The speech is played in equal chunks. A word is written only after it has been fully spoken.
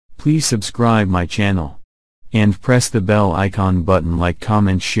Please subscribe my channel. And press the bell icon button, like,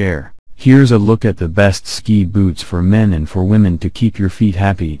 comment, share. Here's a look at the best ski boots for men and for women to keep your feet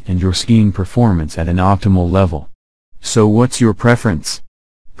happy and your skiing performance at an optimal level. So what's your preference?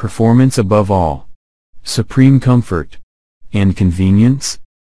 Performance above all? Supreme comfort? And convenience?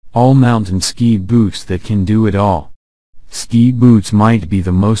 All mountain ski boots that can do it all. Ski boots might be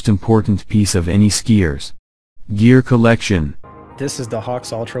the most important piece of any skier's gear collection. This is the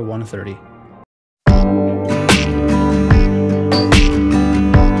Hawx Ultra 130.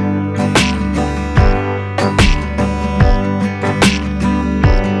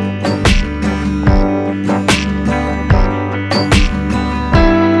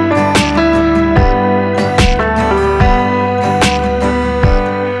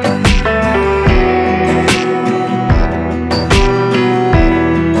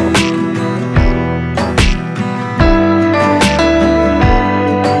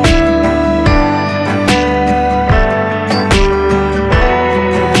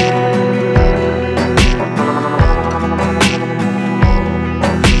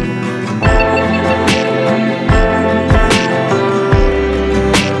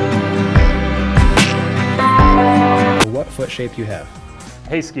 Foot shape you have.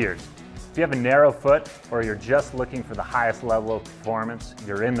 Hey skiers, if you have a narrow foot or you're just looking for the highest level of performance,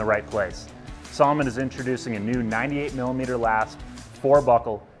 you're in the right place. Salomon is introducing a new 98mm last,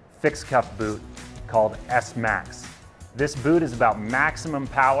 4-buckle, fixed cuff boot called S-Max. This boot is about maximum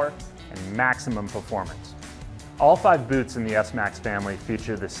power and maximum performance. All 5 boots in the S-Max family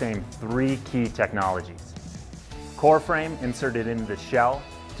feature the same 3 key technologies. Core frame inserted into the shell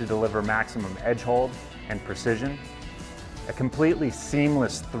to deliver maximum edge hold and precision. A completely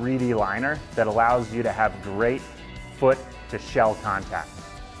seamless 3D liner that allows you to have great foot to shell contact.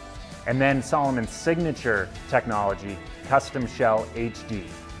 And then Salomon's signature technology, Custom Shell HD,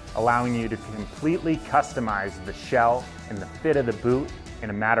 allowing you to completely customize the shell and the fit of the boot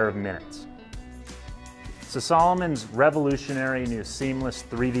in a matter of minutes. So Salomon's revolutionary new seamless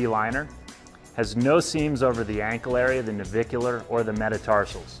 3D liner has no seams over the ankle area, the navicular, or the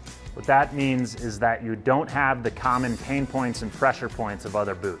metatarsals. What that means is that you don't have the common pain points and pressure points of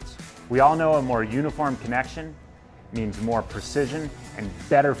other boots. We all know a more uniform connection means more precision and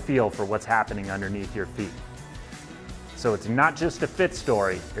better feel for what's happening underneath your feet. So it's not just a fit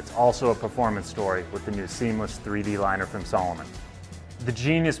story, it's also a performance story with the new seamless 3D liner from Salomon. The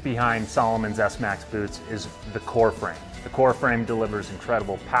genius behind Salomon's S-Max boots is the core frame. The core frame delivers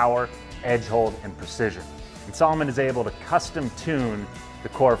incredible power, edge hold, and precision. And Salomon is able to custom tune the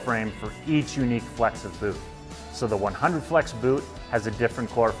core frame for each unique flex of boot. So the 100 flex boot has a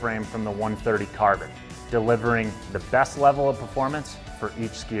different core frame from the 130 carbon, delivering the best level of performance for each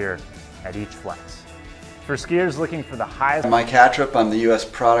skier at each flex. For skiers looking for the highest... I'm Mike Hattrup, I'm the US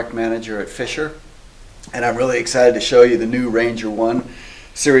Product Manager at Fischer, and I'm really excited to show you the new Ranger 1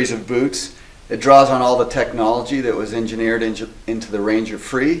 series of boots. It draws on all the technology that was engineered into the Ranger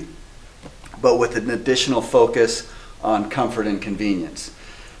Free, but with an additional focus on comfort and convenience.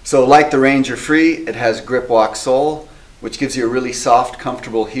 So like the Ranger Free, it has grip walk sole, which gives you a really soft,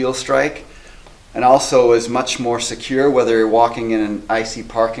 comfortable heel strike, and also is much more secure whether you're walking in an icy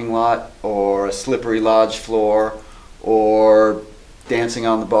parking lot or a slippery lodge floor or dancing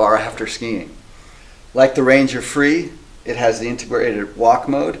on the bar after skiing. Like the Ranger Free, it has the integrated walk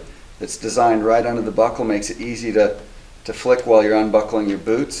mode that's designed right under the buckle, makes it easy to flick while you're unbuckling your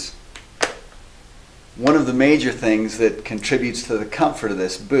boots. One of the major things that contributes to the comfort of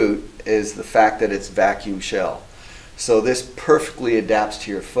this boot is the fact that it's vacuum shell. So this perfectly adapts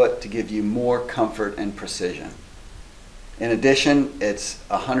to your foot to give you more comfort and precision. In addition, it's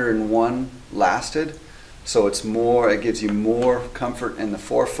 101 lasted, so it gives you more comfort in the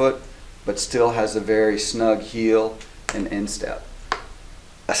forefoot, but still has a very snug heel and instep.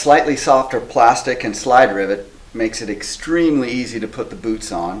 A slightly softer plastic and slide rivet makes it extremely easy to put the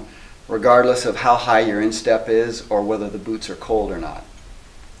boots on, regardless of how high your instep is or whether the boots are cold or not.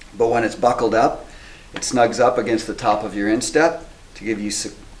 But when it's buckled up, it snugs up against the top of your instep to give you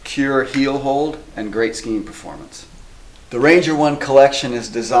secure heel hold and great skiing performance. The Ranger 1 collection is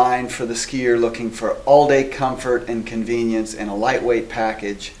designed for the skier looking for all-day comfort and convenience in a lightweight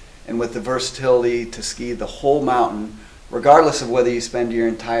package, and with the versatility to ski the whole mountain, regardless of whether you spend your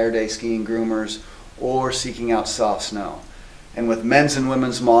entire day skiing groomers or seeking out soft snow. And with men's and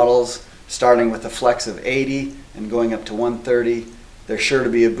women's models, starting with a flex of 80 and going up to 130, there's sure to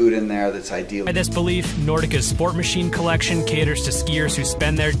be a boot in there that's ideal. By this belief, Nordica's Sport Machine collection caters to skiers who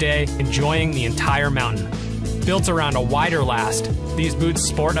spend their day enjoying the entire mountain. Built around a wider last, these boots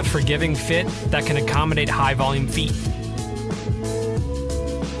sport a forgiving fit that can accommodate high-volume feet.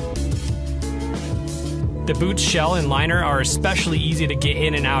 The boot's shell and liner are especially easy to get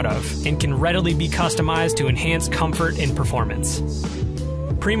in and out of, and can readily be customized to enhance comfort and performance.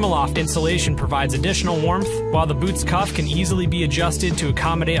 PrimaLoft insulation provides additional warmth, while the boot's cuff can easily be adjusted to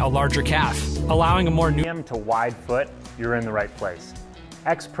accommodate a larger calf, allowing a more Medium to wide foot, you're in the right place.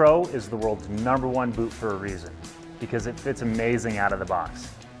 X Pro is the world's #1 boot for a reason, because it fits amazing out of the box.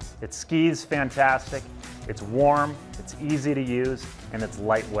 It skis fantastic, it's warm, it's easy to use, and it's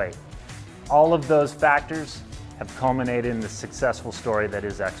lightweight. All of those factors have culminated in the successful story that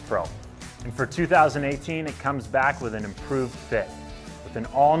is X Pro. And for 2018, it comes back with an improved fit. With an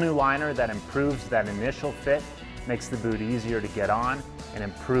all-new liner that improves that initial fit, makes the boot easier to get on, and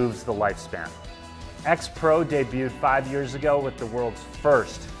improves the lifespan. X Pro debuted 5 years ago with the world's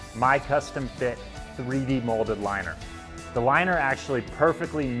first My Custom Fit 3D molded liner. The liner actually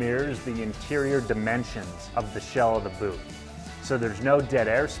perfectly mirrors the interior dimensions of the shell of the boot. So there's no dead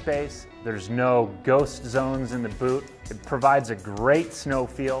air space, there's no ghost zones in the boot. It provides a great snow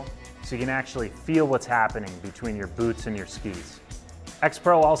feel, so you can actually feel what's happening between your boots and your skis. X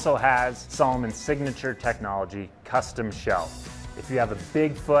Pro also has Salomon's signature technology, custom shell. If you have a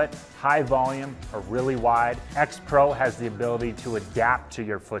big foot, high volume, or really wide, X Pro has the ability to adapt to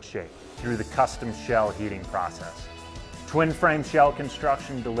your foot shape through the custom shell heating process. Twin frame shell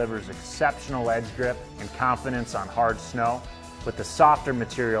construction delivers exceptional edge grip and confidence on hard snow, with the softer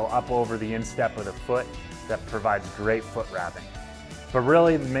material up over the instep of the foot that provides great foot wrapping. But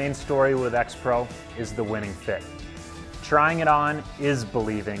really, the main story with X Pro is the winning fit. Trying it on is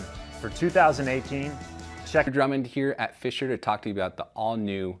believing. For 2018, check Drummond here at Fisher to talk to you about the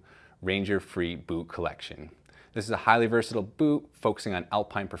all-new Ranger Free boot collection. This is a highly versatile boot focusing on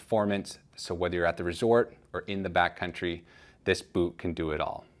alpine performance, so whether you're at the resort or in the backcountry, this boot can do it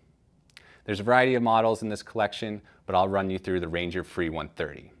all. There's a variety of models in this collection, but I'll run you through the Ranger Free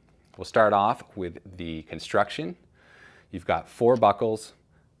 130. We'll start off with the construction. You've got 4 buckles,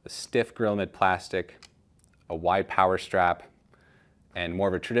 the stiff grill mid plastic, a wide power strap, and more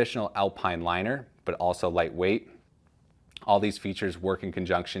of a traditional alpine liner, but also lightweight. All these features work in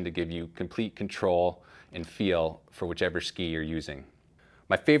conjunction to give you complete control and feel for whichever ski you're using.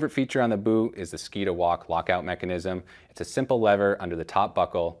 My favorite feature on the boot is the Ski to Walk lockout mechanism. It's a simple lever under the top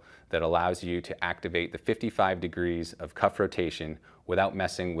buckle that allows you to activate the 55 degrees of cuff rotation without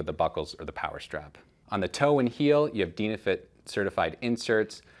messing with the buckles or the power strap. On the toe and heel, you have Dynafit certified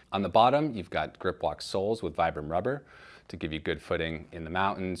inserts. On the bottom, you've got GripWalk soles with Vibram rubber to give you good footing in the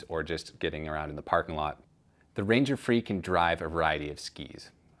mountains or just getting around in the parking lot. The Ranger Free can drive a variety of skis.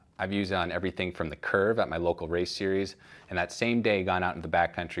 I've used it on everything from the Curve at my local race series, and that same day gone out into the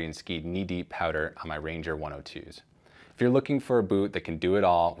backcountry and skied knee-deep powder on my Ranger 102s. If you're looking for a boot that can do it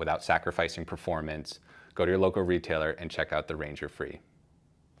all without sacrificing performance, go to your local retailer and check out the Ranger Free.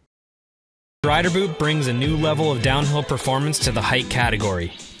 Strider boot brings a new level of downhill performance to the hike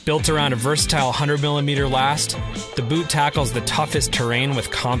category. Built around a versatile 100mm last, the boot tackles the toughest terrain with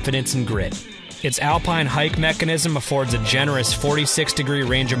confidence and grit. Its alpine hike mechanism affords a generous 46-degree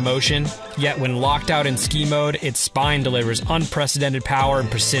range of motion, yet when locked out in ski mode, its spine delivers unprecedented power and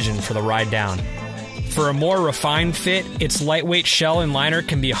precision for the ride down. For a more refined fit, its lightweight shell and liner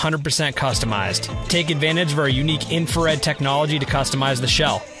can be 100% customized. Take advantage of our unique infrared technology to customize the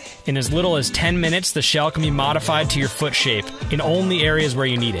shell. In as little as 10 minutes, the shell can be modified to your foot shape in only areas where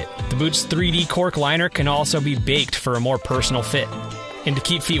you need it. The boot's 3D cork liner can also be baked for a more personal fit. And to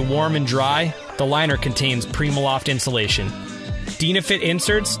keep feet warm and dry, the liner contains PrimaLoft insulation. Dynafit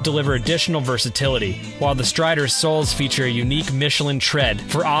inserts deliver additional versatility, while the Strider's soles feature a unique Michelin tread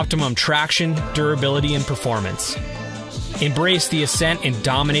for optimum traction, durability, and performance. Embrace the ascent and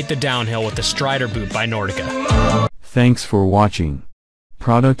dominate the downhill with the Strider boot by Nordica. Thanks for watching.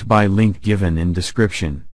 Product by link given in description.